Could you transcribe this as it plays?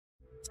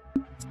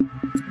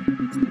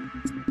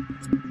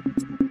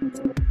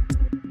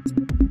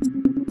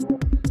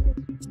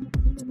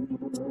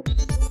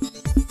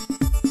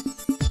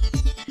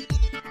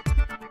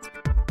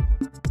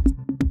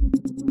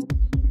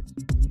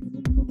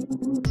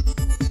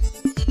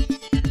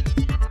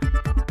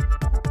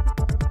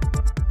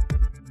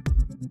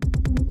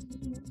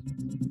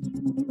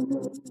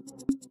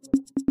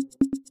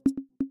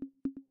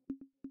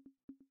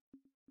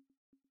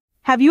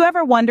Have you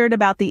ever wondered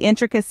about the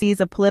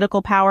intricacies of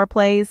political power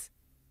plays?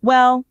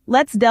 Well,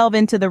 let's delve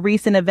into the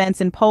recent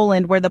events in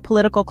Poland where the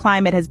political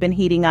climate has been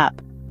heating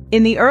up.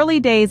 In the early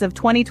days of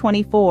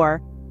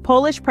 2024,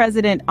 Polish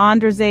President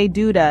Andrzej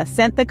Duda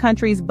sent the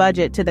country's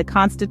budget to the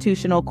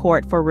Constitutional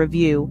Court for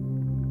review.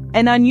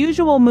 An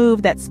unusual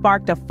move that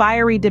sparked a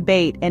fiery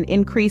debate and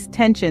increased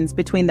tensions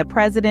between the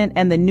president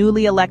and the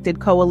newly elected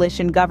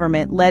coalition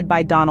government led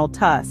by Donald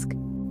Tusk.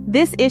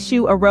 This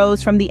issue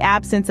arose from the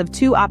absence of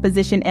two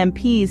opposition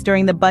MPs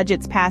during the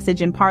budget's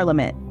passage in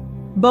Parliament.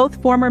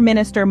 Both former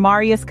Minister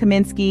Mariusz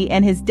Kamiński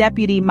and his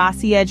deputy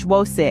Maciej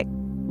Wosik,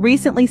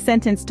 recently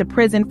sentenced to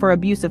prison for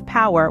abuse of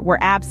power, were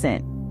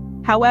absent.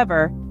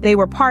 However, they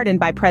were pardoned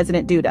by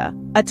President Duda,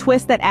 a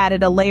twist that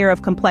added a layer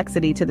of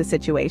complexity to the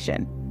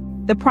situation.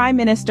 The Prime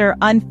Minister,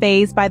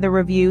 unfazed by the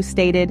review,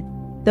 stated,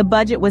 "The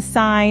budget was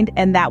signed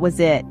and that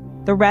was it.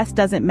 The rest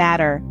doesn't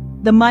matter.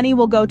 The money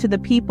will go to the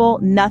people,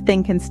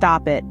 nothing can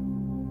stop it."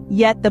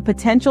 Yet the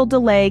potential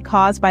delay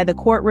caused by the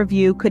court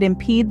review could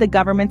impede the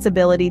government's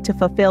ability to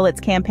fulfill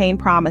its campaign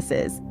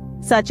promises,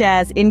 such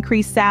as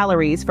increased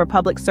salaries for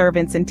public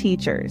servants and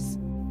teachers.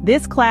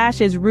 This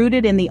clash is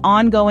rooted in the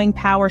ongoing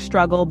power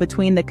struggle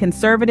between the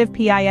conservative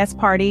PIS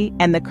party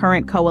and the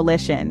current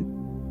coalition.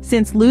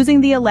 Since losing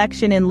the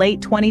election in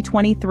late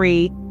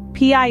 2023,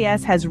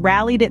 PIS has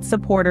rallied its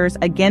supporters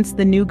against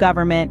the new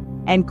government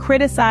and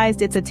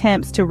criticized its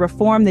attempts to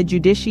reform the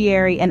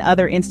judiciary and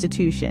other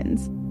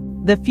institutions.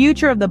 The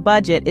future of the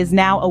budget is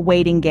now a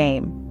waiting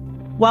game.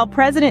 While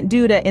President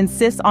Duda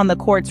insists on the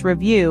court's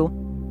review,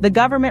 the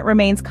government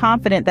remains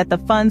confident that the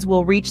funds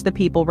will reach the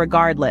people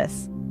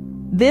regardless.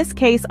 This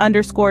case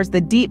underscores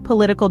the deep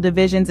political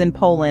divisions in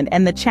Poland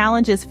and the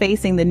challenges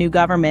facing the new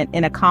government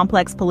in a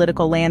complex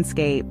political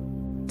landscape.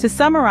 To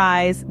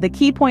summarize, the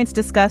key points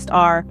discussed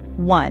are: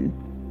 1.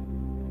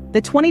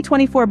 The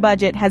 2024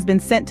 budget has been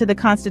sent to the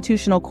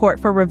Constitutional Court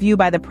for review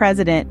by the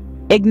president,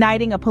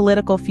 igniting a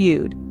political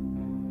feud.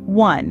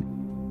 1.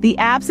 The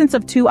absence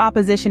of two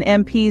opposition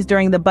MPs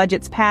during the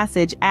budget's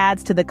passage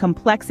adds to the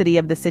complexity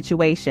of the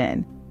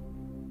situation.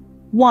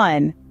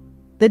 1.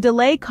 The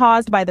delay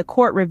caused by the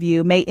court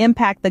review may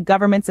impact the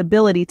government's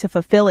ability to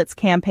fulfill its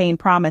campaign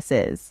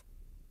promises.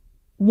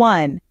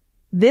 1.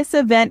 This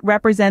event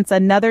represents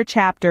another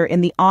chapter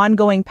in the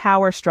ongoing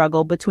power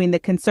struggle between the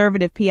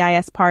conservative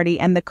PIS party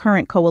and the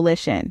current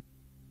coalition.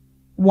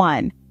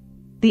 1.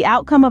 The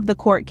outcome of the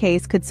court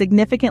case could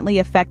significantly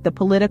affect the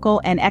political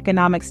and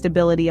economic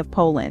stability of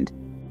Poland.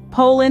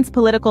 Poland's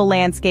political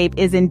landscape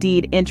is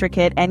indeed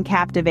intricate and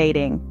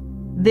captivating.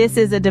 This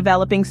is a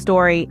developing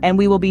story, and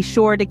we will be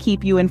sure to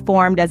keep you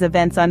informed as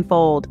events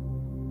unfold.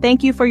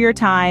 Thank you for your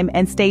time,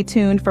 and stay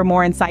tuned for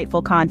more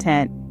insightful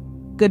content.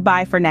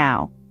 Goodbye for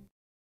now.